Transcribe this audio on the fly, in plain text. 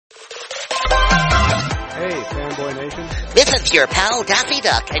Fanboy Nation. This is your pal Daffy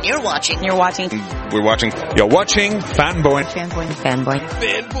Duck, and you're watching. You're watching Fanboy.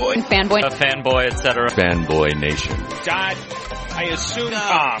 Fanboy, etc. Fanboy Nation. God, I assume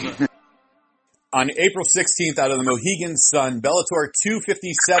Tom. On April 16th, out of the Mohegan Sun, Bellator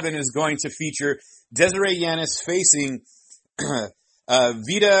 257 is going to feature Desiree Yanis facing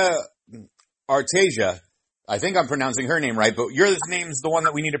Vita Artesia. I think I'm pronouncing her name right, but your name's the one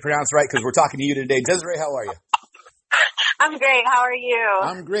that we need to pronounce right because we're talking to you today. Desiree, how are you? I'm great. How are you?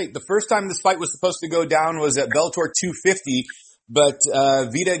 I'm great. The first time this fight was supposed to go down was at Bellator 250, but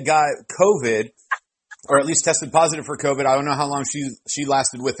Vita got COVID, or at least tested positive for COVID. I don't know how long she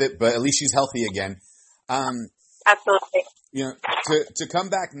lasted with it, but at least she's healthy again. Absolutely. You know, to come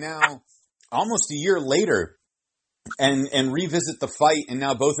back now, almost a year later, and revisit the fight, and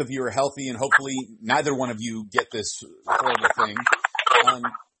now both of you are healthy, and hopefully neither one of you get this horrible thing.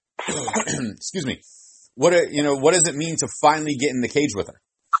 Excuse me. What does it mean to finally get in the cage with her?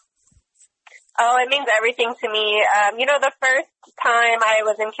 Oh, it means everything to me. The first time I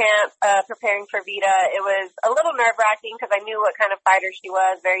was in camp preparing for Vita, it was a little nerve-wracking because I knew what kind of fighter she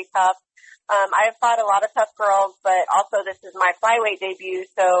was, very tough. I've fought a lot of tough girls, but also this is my flyweight debut,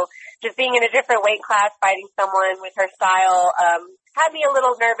 so just being in a different weight class, fighting someone with her style, had me a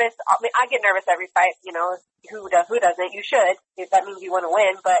little nervous. I mean, I get nervous every fight, who doesn't? You should, if that means you want to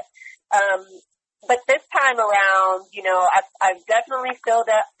win, but this time around, I've definitely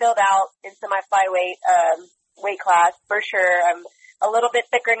filled out into my flyweight, weight class for sure. I'm a little bit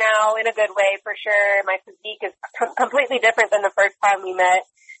thicker now in a good way for sure. My physique is completely different than the first time we met.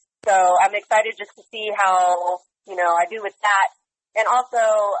 So I'm excited just to see how, I do with that. And also,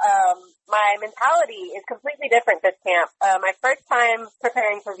 my mentality is completely different this camp. My first time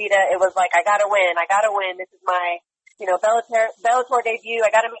preparing for Vita, it was like, I gotta win. This is my, Bellator debut. I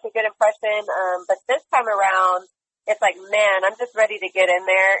gotta make a good impression. But this time around, it's like, man, I'm just ready to get in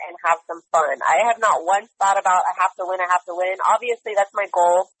there and have some fun. I have not once thought about, I have to win. Obviously, that's my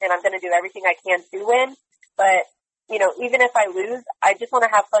goal, and I'm gonna do everything I can to win. But, even if I lose, I just want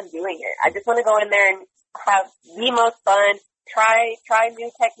to have fun doing it. I just want to go in there and have the most fun, try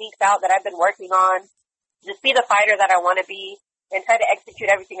new techniques out that I've been working on, just be the fighter that I want to be, and try to execute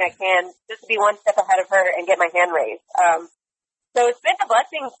everything I can just to be one step ahead of her and get my hand raised. So it's been a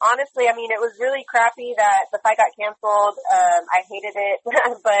blessing, honestly. I mean, it was really crappy that the fight got canceled. I hated it,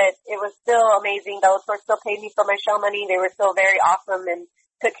 but it was still amazing. Bellator still paid me for my show money. They were still very awesome and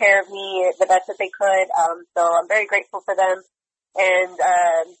took care of me the best that they could. So I'm very grateful for them. And,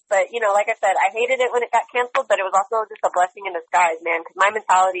 but like I said, I hated it when it got canceled, but it was also just a blessing in disguise, man, because my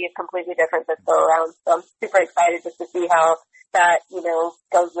mentality is completely different this go around. So I'm super excited just to see how that,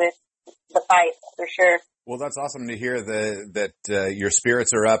 goes with the fight for sure. Well, that's awesome to hear that your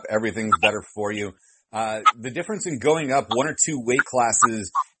spirits are up. Everything's better for you. The difference in going up one or two weight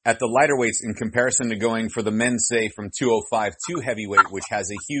classes at the lighter weights in comparison to going for the men, say, from 205 to heavyweight, which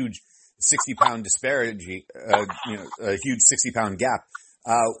has a huge 60-pound disparity, a huge 60-pound gap.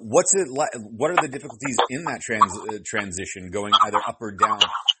 What's it like? What are the difficulties in that transition going either up or down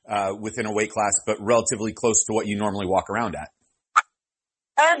within a weight class, but relatively close to what you normally walk around at?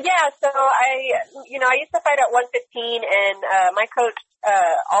 So I used to fight at 115, and my coach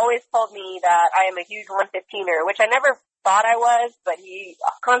always told me that I am a huge 115er, which I never thought I was, but he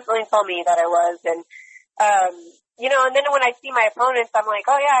constantly told me that I was. And and then when I see my opponents, I'm like,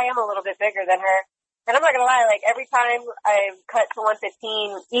 oh yeah, I am a little bit bigger than her. And I'm not gonna lie, like every time I've cut to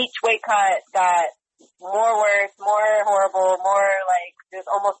 115, each weight cut got more worse, more horrible, more like just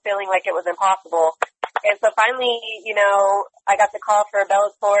almost feeling like it was impossible. And so finally, I got the call for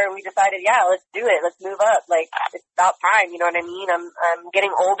Bellator, and we decided, yeah, let's do it. Let's move up. Like, it's about time, you know what I mean? I'm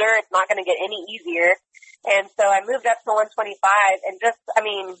getting older. It's not going to get any easier. And so I moved up to 125, and there's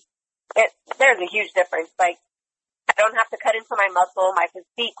a huge difference. Like, I don't have to cut into my muscle. My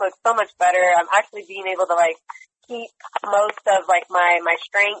physique looks so much better. I'm actually being able to, like, keep most of, like, my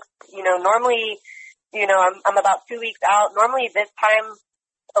strength. Normally, I'm about 2 weeks out. Normally this time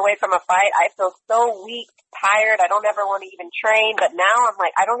away from a fight, I feel so weak, tired. I don't ever want to even train, but now I'm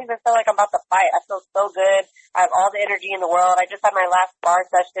like, I don't even feel like I'm about to fight. I feel so good. I have all the energy in the world. I just had my last bar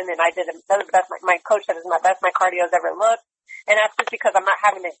session, and that was the best. My coach said it was my best my cardio's ever looked, and that's just because I'm not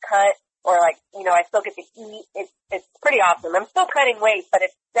having to cut or I still get to eat. It's pretty awesome. I'm still cutting weight, but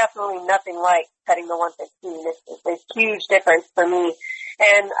it's definitely nothing like cutting the 115. It's a huge difference for me.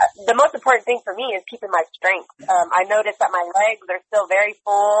 And the most important thing for me is keeping my strength. I noticed that my legs are still very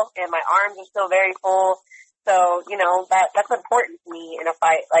full and my arms are still very full. So, that's important to me in a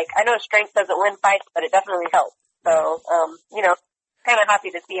fight. Like, I know strength doesn't win fights, but it definitely helps. So, kind of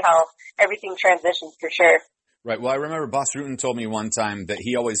happy to see how everything transitions for sure. Right. Well, I remember Boss Rutan told me one time that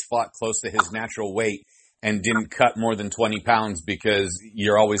he always fought close to his natural weight and didn't cut more than 20 pounds because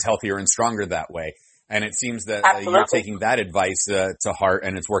you're always healthier and stronger that way. And it seems that you're taking that advice to heart,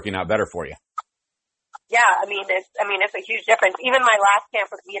 and it's working out better for you. Yeah, it's a huge difference. Even my last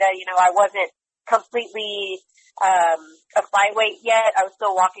camp with Vita, I wasn't completely a flyweight yet. I was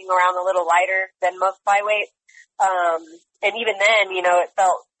still walking around a little lighter than most flyweights. And even then, it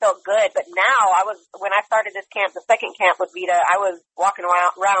felt good. But now when I started this camp, the second camp with Vita, I was walking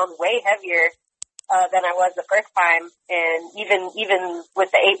around way heavier than I was the first time. And even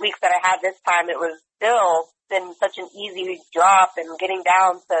with the 8 weeks that I had this time, it was still been such an easy drop, and getting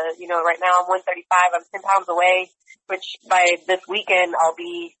down to, right now I'm 135, I'm 10 pounds away, which by this weekend I'll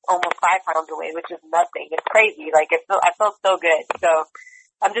be almost 5 pounds away, which is nothing. It's crazy. Like I feel so good. So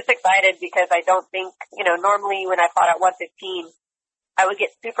I'm just excited because I don't think, normally when I fought at 115, I would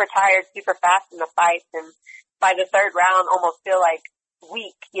get super tired super fast in the fights, and by the third round almost feel like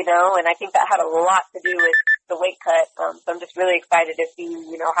weak, and I think that had a lot to do with the weight cut. So I'm just really excited to see,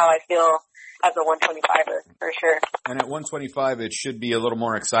 how I feel as a 125er for sure. And at 125, it should be a little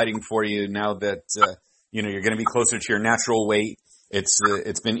more exciting for you now that, you're going to be closer to your natural weight. It's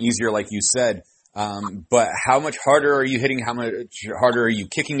been easier, like you said. But how much harder are you hitting? How much harder are you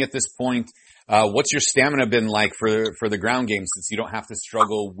kicking at this point? What's your stamina been like for the ground game, since you don't have to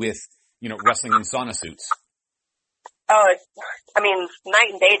struggle with, wrestling in sauna suits? Oh,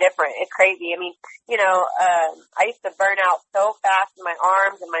 night and day different. It's crazy. I used to burn out so fast in my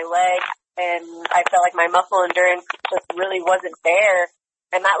arms and my legs, and I felt like my muscle endurance just really wasn't there.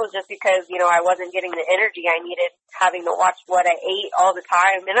 And that was just because, I wasn't getting the energy I needed, having to watch what I ate all the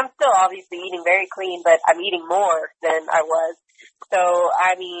time. And I'm still obviously eating very clean, but I'm eating more than I was. So,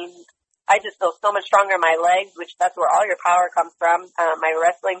 I just feel so much stronger in my legs, which that's where all your power comes from. My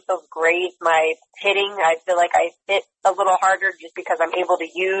wrestling feels great. My hitting, I feel like I hit a little harder just because I'm able to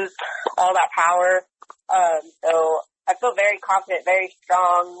use all that power. So I feel very confident, very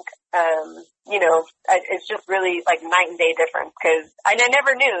strong. It's just really like night and day difference, because I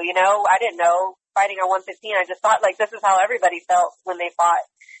never knew, I didn't know fighting at 115. I just thought like this is how everybody felt when they fought.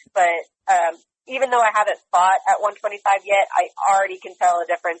 But, even though I haven't fought at 125 yet, I already can tell a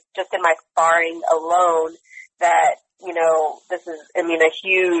difference just in my sparring alone that, this is, a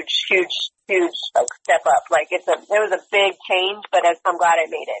huge like step up. Like it was a big change, but I'm glad I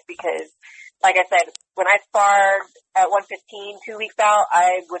made it, because like I said, when I sparred at 115 2 weeks out,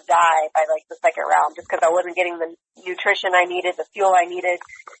 I would die by like the second round just because I wasn't getting the nutrition I needed, the fuel I needed,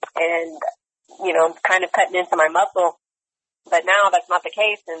 and, kind of cutting into my muscle. But now that's not the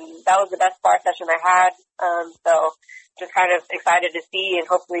case, and that was the best spar session I had. So just kind of excited to see and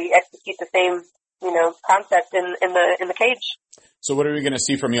hopefully execute the same, concept in the cage. So what are we going to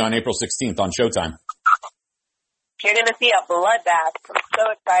see from you on April 16th on Showtime? You're going to see a bloodbath. I'm so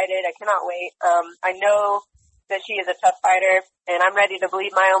excited. I cannot wait. I know that she is a tough fighter, and I'm ready to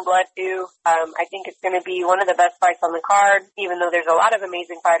bleed my own blood too. I think it's going to be one of the best fights on the card, even though there's a lot of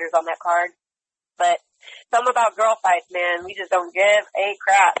amazing fighters on that card. But something about girl fights, man, we just don't give a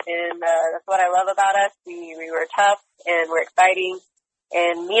crap, and that's what I love about us. We were tough, and we're exciting,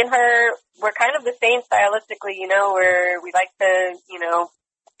 and me and her, we're kind of the same stylistically, where we like to,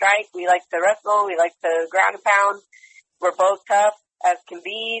 strike, we like to wrestle, we like to ground and pound. We're both tough as can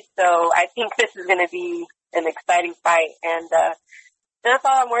be, so I think this is going to be an exciting fight, and that's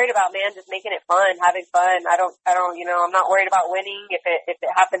all I'm worried about, man. Just making it fun, having fun. I don't, I'm not worried about winning. If it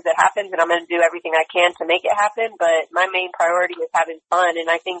happens, it happens, and I'm going to do everything I can to make it happen. But my main priority is having fun, and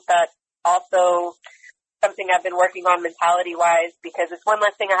I think that's also something I've been working on mentality-wise, because it's one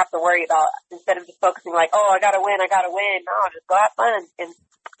less thing I have to worry about instead of just focusing like, oh, I gotta win. No, just go have fun, and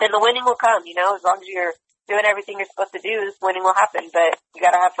the winning will come. As long as you're doing everything you're supposed to do, this winning will happen. But you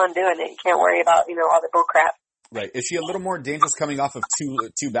gotta have fun doing it. You can't worry about all the bull crap. Right. Is she a little more dangerous coming off of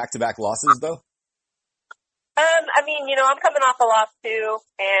two back-to-back losses, though? I'm coming off a loss too,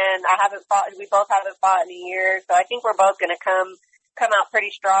 and we both haven't fought in a year, so I think we're both gonna come out pretty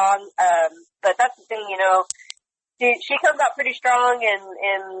strong. But that's the thing, she comes out pretty strong,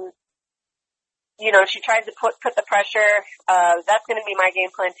 and she tries to put the pressure. That's gonna be my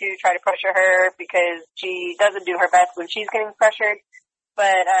game plan too, try to pressure her, because she doesn't do her best when she's getting pressured.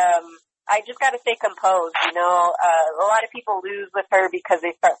 But, I just gotta stay composed, a lot of people lose with her because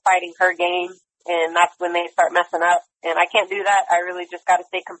they start fighting her game, and that's when they start messing up. And I can't do that. I really just gotta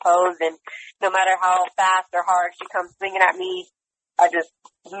stay composed, and no matter how fast or hard she comes swinging at me, I just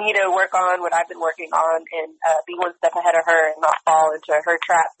need to work on what I've been working on and be one step ahead of her and not fall into her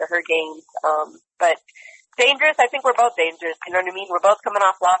traps or her games. But dangerous. I think we're both dangerous. You know what I mean? We're both coming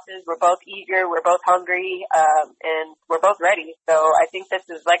off losses. We're both eager. We're both hungry. And we're both ready. So I think this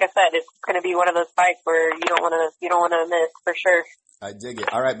is, like I said, it's going to be one of those fights where you don't want to miss for sure. I dig it.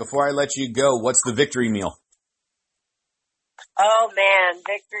 All right. Before I let you go, what's the victory meal? Oh man,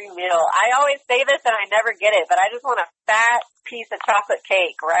 victory meal. I always say this and I never get it, but I just want a fat piece of chocolate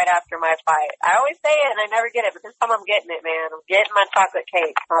cake right after my fight. I always say it and I never get it, but this time I'm getting it, man. I'm getting my chocolate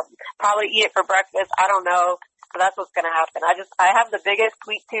cake. I'll probably eat it for breakfast. I don't know. So that's what's gonna happen. I have the biggest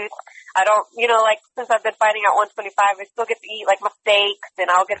sweet tooth. I don't, like since I've been fighting at 125, I still get to eat like my steaks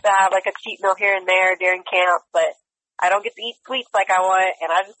and I'll get to have like a cheat meal here and there during camp, but I don't get to eat sweets like I want, and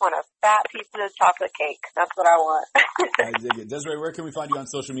I just want a fat piece of chocolate cake. That's what I want. I dig it. Desiree, where can we find you on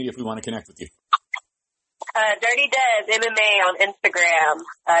social media if we want to connect with you? Dirty Dez MMA on Instagram.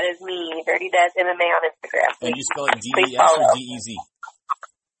 That is me. Dirty Dez MMA on Instagram. And you spell it D-E-S or D-E-Z?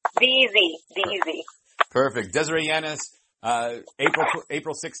 D-E-Z. D-E-Z. Perfect. Desiree Yanez,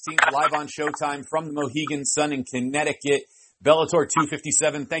 April 16th, live on Showtime from the Mohegan Sun in Connecticut. Bellator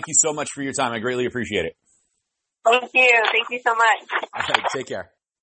 257. Thank you so much for your time. I greatly appreciate it. Thank you. Thank you so much. All right, take care.